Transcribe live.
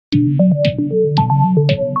Hello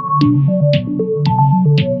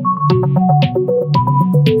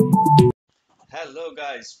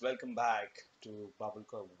guys, welcome back to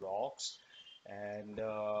Babulkar Vlogs and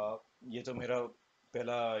ये तो मेरा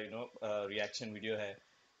पहला reaction video है,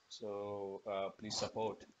 so please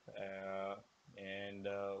support and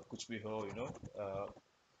कुछ भी हो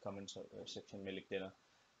comment section में लिख देना.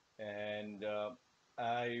 And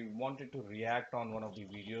I wanted to react on one of the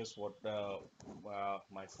videos what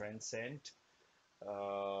my friend sent.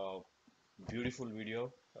 uh, Beautiful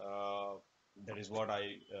video. That is what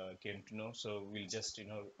I came to know. So we'll just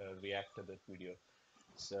react to that video.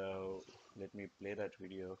 So let me play that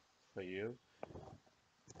video for you.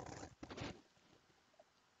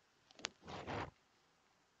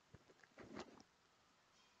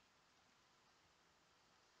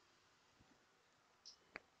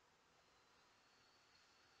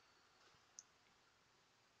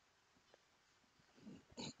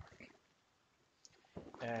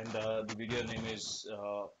 And the video name is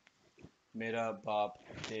Mera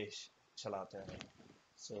Desh Chalata.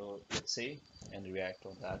 So let's see and react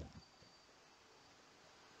on that.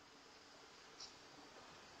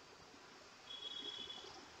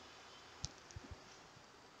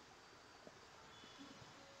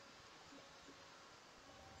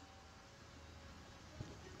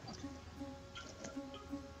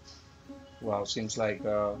 Wow, seems like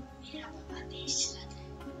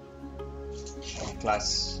class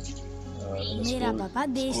in the मेरा school. पापा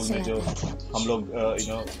देश school में जो चलाता है। हम लोग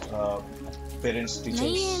parents नहीं टीचर्स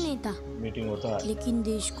है नेता, मीटिंग होता है, लेकिन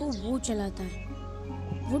देश को वो चलाता है।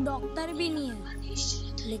 वो डॉक्टर भी नहीं है,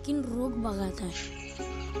 लेकिन रोग भगाता है।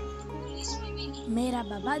 मेरा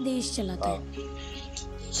पापा देश चलाता है।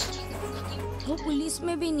 वो पुलिस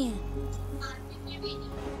में भी नहीं है,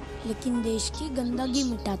 लेकिन देश की गंदगी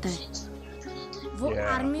मिटाता है। वो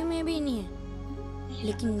आर्मी में भी नहीं है,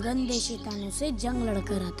 लेकिन गंदे शैतानों से जंग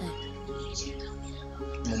लड़कर आता है।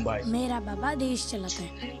 मुंबई। मेरा बाबा देश चलाता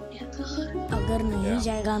है। अगर नहीं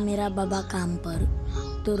जाएगा मेरा बाबा काम पर,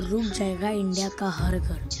 तो रुक जाएगा इंडिया का हर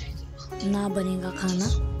घर। ना बनेगा खाना,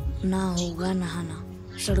 ना होगा नहाना,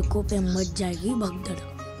 सड़कों पे मच जाएगी भगदड़।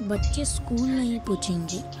 बच्चे स्कूल नहीं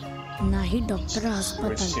पहुंचेंगे, ना ही डॉक्टर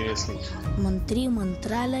अस्पताल, मंत्री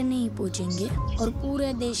मंत्रालय नहीं पहुंचेंगे, और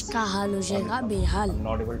पूरे देश का हाल हो जाएगा बेहाल।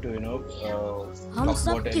 हम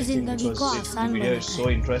सब की जिंदगी को आसान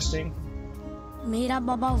बनाता है। मेरा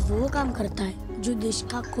बाबा वो काम करता है जो देश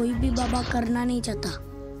का कोई भी बाबा करना नहीं चाहता।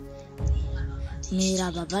 मेरा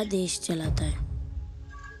बाबा देश चलाता है।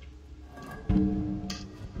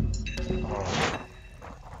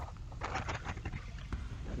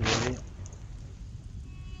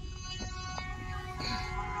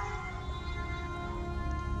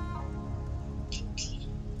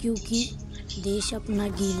 क्योंकि देश अपना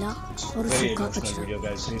गीला और सूखा कचरा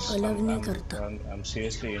अलग नहीं करता।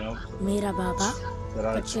 मेरा बाबा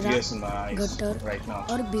कचरा, गटर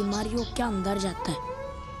और बीमारियों के अंदर जाता है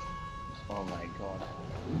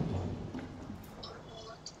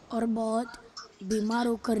और बहुत बीमार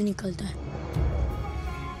होकर निकलता है।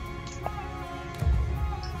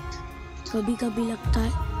 कभी कभी लगता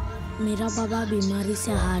है मेरा बाबा बीमारी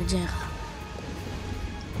से हार जाएगा।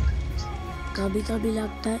 कभी कभी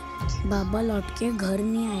लगता है बाबा लौट के घर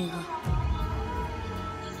नहीं आएगा।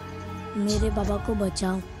 मेरे बाबा को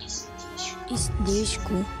बचाओ। इस देश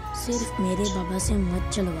को सिर्फ मेरे बाबा से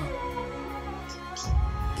मत चलवाओ,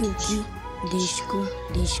 क्योंकि देश को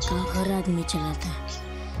देश का हर आदमी चलाता है।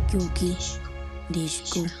 क्योंकि देश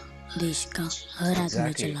को देश का हर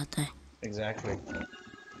आदमी चलाता है। Exactly.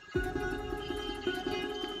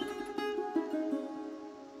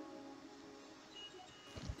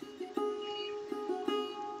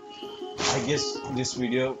 I guess this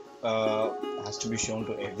video has to be shown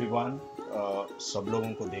to everyone. सब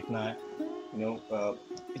लोगों को देखना है.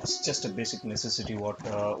 It's just a basic necessity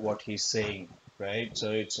what he's saying, right? So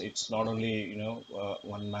it's not only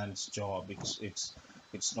one man's job.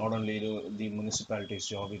 It's not only the municipality's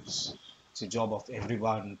job. It's a job of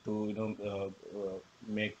everyone to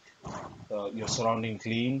make your surrounding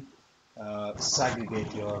clean,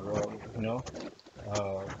 segregate your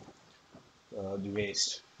the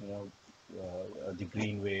waste, the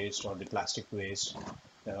green waste or the plastic waste,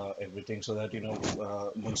 everything, so that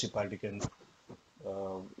municipality can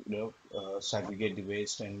segregate the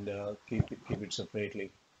waste and keep it separately.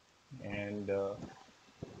 And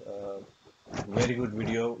very good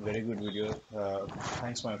video, very good video.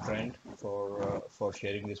 Thanks my friend for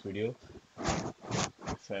sharing this video.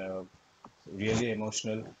 Really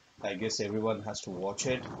emotional. I guess everyone has to watch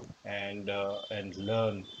it and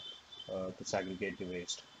learn to segregate the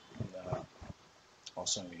waste.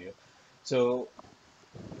 Awesome video. So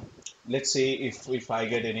let's say if I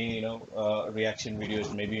get any reaction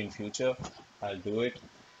videos maybe in future, I'll do it.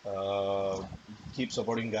 Uh, Keep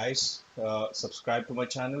supporting, guys. Subscribe to my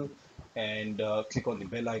channel and click on the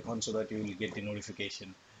bell icon so that you will get the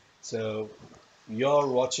notification. So you're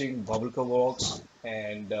watching Babulkar Walks,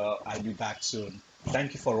 and I'll be back soon.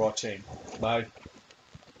 Thank you for watching. Bye.